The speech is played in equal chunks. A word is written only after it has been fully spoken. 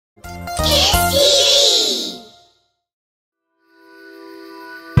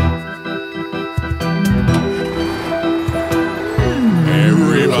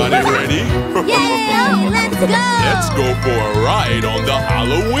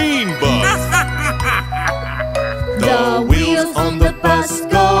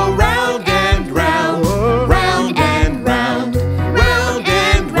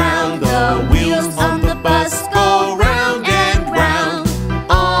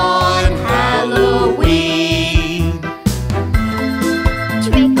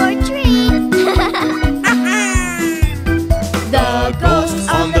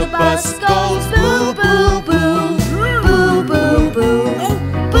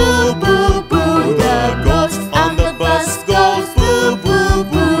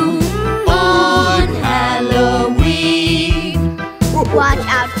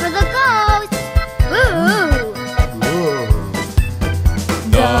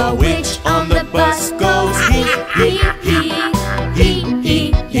The witch on the bus goes hee hee hee, hee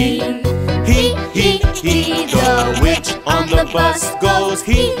hee hee, hee hee hee. The witch on the bus goes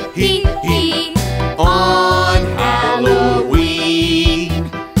hee hee hee on Halloween.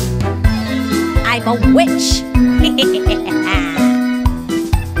 I'm a witch.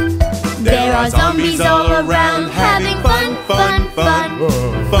 There are zombies all around having fun, fun, fun,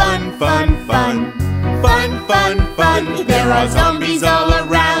 fun, fun, fun, fun, fun, fun. There are zombies all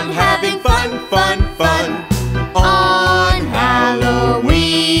around having fun, fun, fun on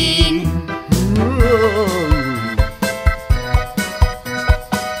Halloween.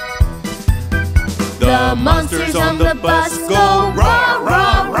 The monsters on the bus go rah,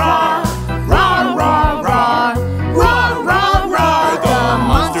 rah, rah, rah, rah, rah, rah, rah, rah. The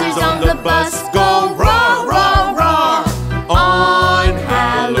monsters on the bus go rah, rah, rah on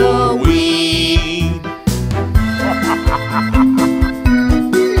Halloween.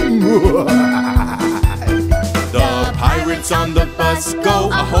 The pirates on the bus go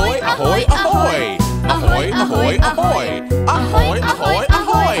ahoy, ahoy, ahoy, ahoy, ahoy, ahoy, ahoy, ahoy,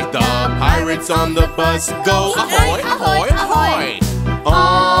 ahoy. The pirates on the bus go ahoy, ahoy, ahoy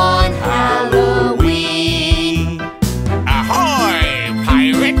on Halloween. Ahoy,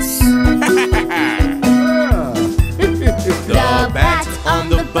 pirates! The bat on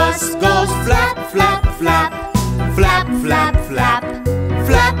the bus goes flap, flap, flap, flap, flap, flap,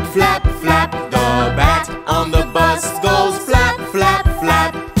 flap, flap, flap. The bat on the bus goes flap, flap,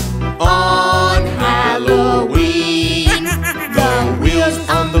 flap on Halloween. The wheels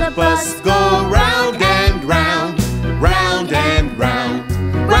on the bus go round and round, round and round,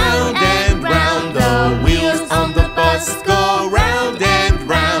 round and round. The wheels on the bus go round and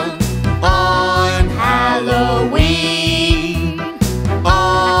round on Halloween.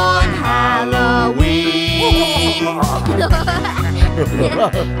 On Halloween.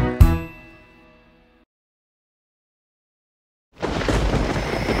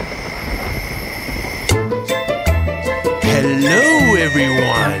 Hello,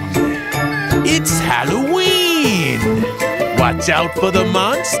 everyone. It's Halloween. Watch out for the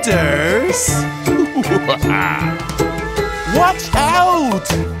monsters. Watch out!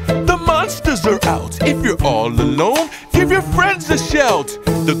 The monsters are out. If you're all alone, give your friends a shout.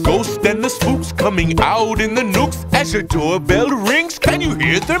 The ghosts and the spooks coming out in the nooks. As your doorbell rings, can you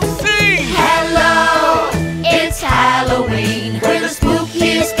hear them sing? Hello, it's Halloween. We're the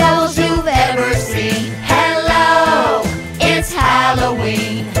spookiest ghosts you've ever seen. Hello, it's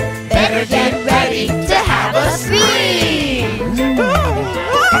Halloween. Better get ready to have a scream.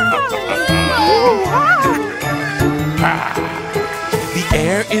 The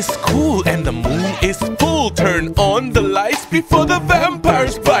air is cool and the moon is full. Turn on the lights before the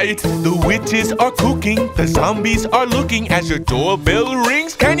vampires bite. The witches are cooking, the zombies are looking. As your doorbell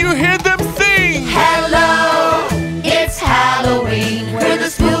rings, can you hear them sing? Hello, it's Halloween. We're the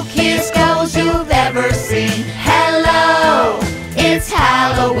spookiest ghosts you've ever seen. Hello, it's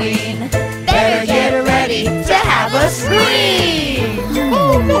Halloween. Better get ready to have a scream.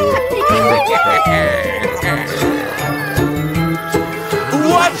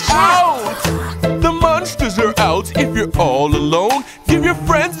 Watch out! The monsters are out. If you're all alone, give your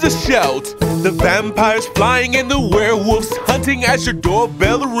friends a shout. The vampires flying and the werewolves hunting. As your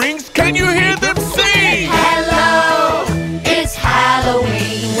doorbell rings, can you hear them sing? Hello, it's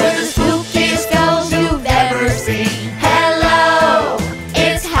Halloween. We're the spookiest ghosts you've ever seen. Hello,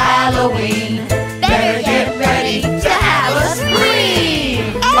 it's Halloween. Better get ready to have a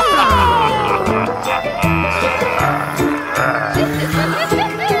scream.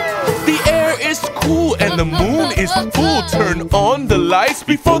 The air is cool and the moon is full. Turn on the lights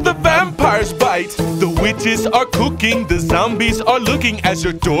before the vampires bite. The witches are cooking, the zombies are looking. As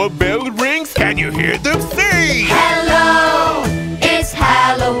your doorbell rings, can you hear them sing? Hello, it's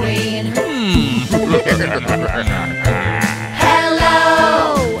Halloween.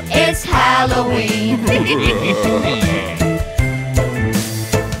 Hello, it's Halloween.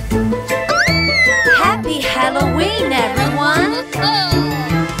 Happy Halloween, everyone.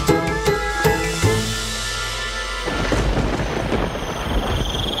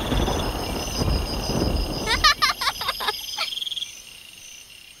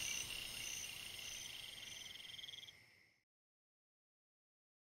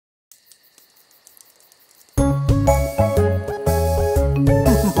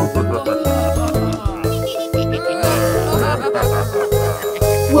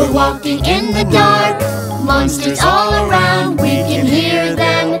 We're walking in the dark, monsters all around. We can hear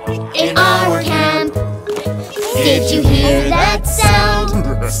them in our camp. Did you hear that sound?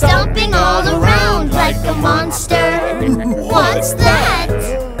 Stomping all around like a monster. What's that?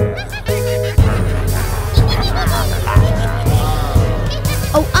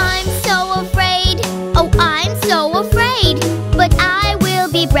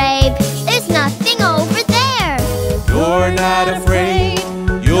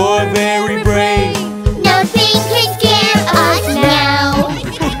 You're very brave. Nothing can scare us now.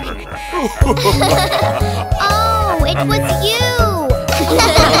 Oh, it was you.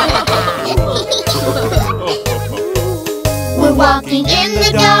 We're walking in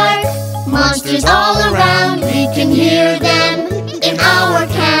the dark. Monsters all around. We can hear them in our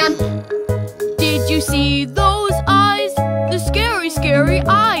camp. Did you see those eyes? The scary, scary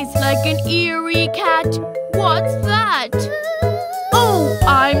eyes, like an eerie cat. What's that? Oh,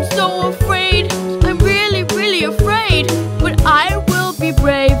 I'm so afraid. I'm really, really afraid. But I will be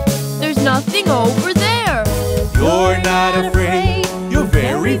brave. There's nothing over there. You're not afraid. You're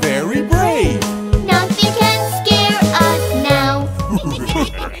very, very brave. Nothing can scare us now.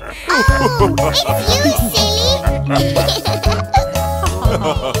 Oh, it's you, silly.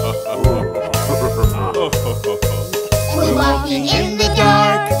 We're walking in the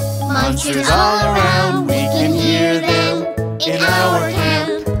dark. Monsters all around. We can hear them in our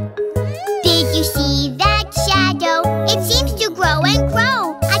camp. Did you see that shadow? It seems to grow and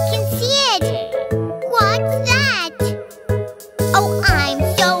grow. I can see it. What's that? Oh, I'm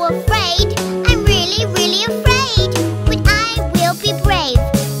so afraid. I'm really, really afraid. But I will be brave.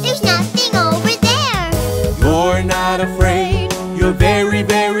 There's nothing over there. You're not afraid. You're very,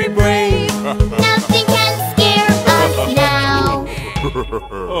 very brave. Nothing can scare us now.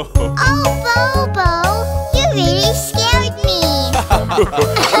 Oh, Bobo, you really scared me.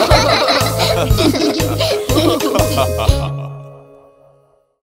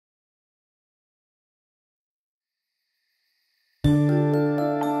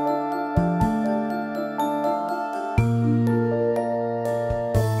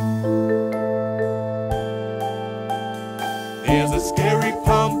 There's a scary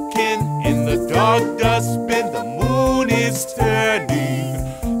pumpkin in the dark dustbin. The moon is turning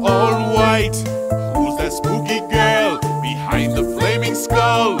all white. Who's that spooky girl behind the flaming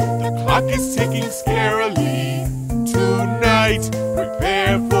skull? The clock is ticking scarily. Tonight,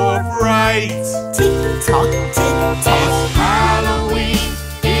 prepare for fright. Tick-tock, tick-tock. It's Halloween,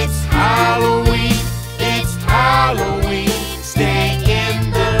 it's Halloween, it's Halloween. Stay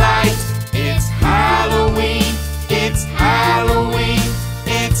in the light. It's Halloween, it's Halloween,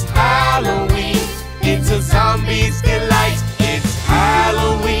 it's Halloween. It's a zombie's delight. It's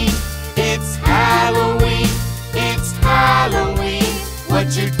Halloween, it's Halloween, it's Halloween.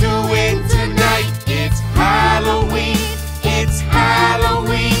 What you doing tonight? It's Halloween, it's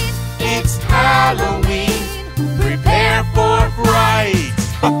Halloween, it's Halloween. Prepare for fright.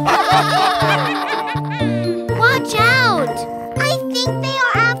 Watch out! I think they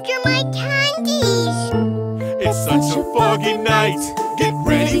are after my candies. It's such a foggy night. Get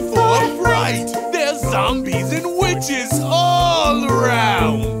ready for a fright. There's zombies and witches all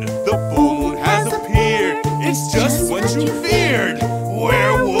around. The full moon has appeared. It's just what you feared.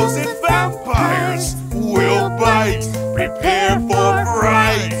 Werewolves and vampires will bite. Prepare for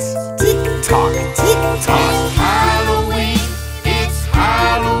fright. Tick-tock, tick-tock. It's Halloween, it's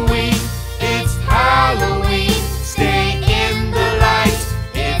Halloween, it's Halloween. Stay in the light.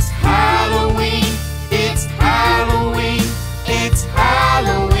 It's Halloween, it's Halloween, it's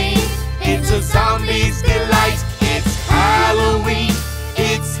Halloween. It's a zombie's delight. It's Halloween,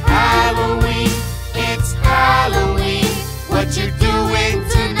 it's Halloween, it's Halloween. What you doing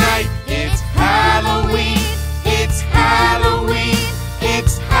tonight? It's Halloween, it's Halloween,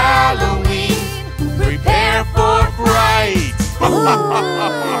 it's Halloween. Prepare for fright.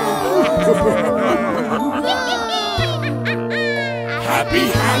 Happy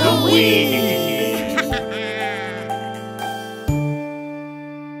Halloween.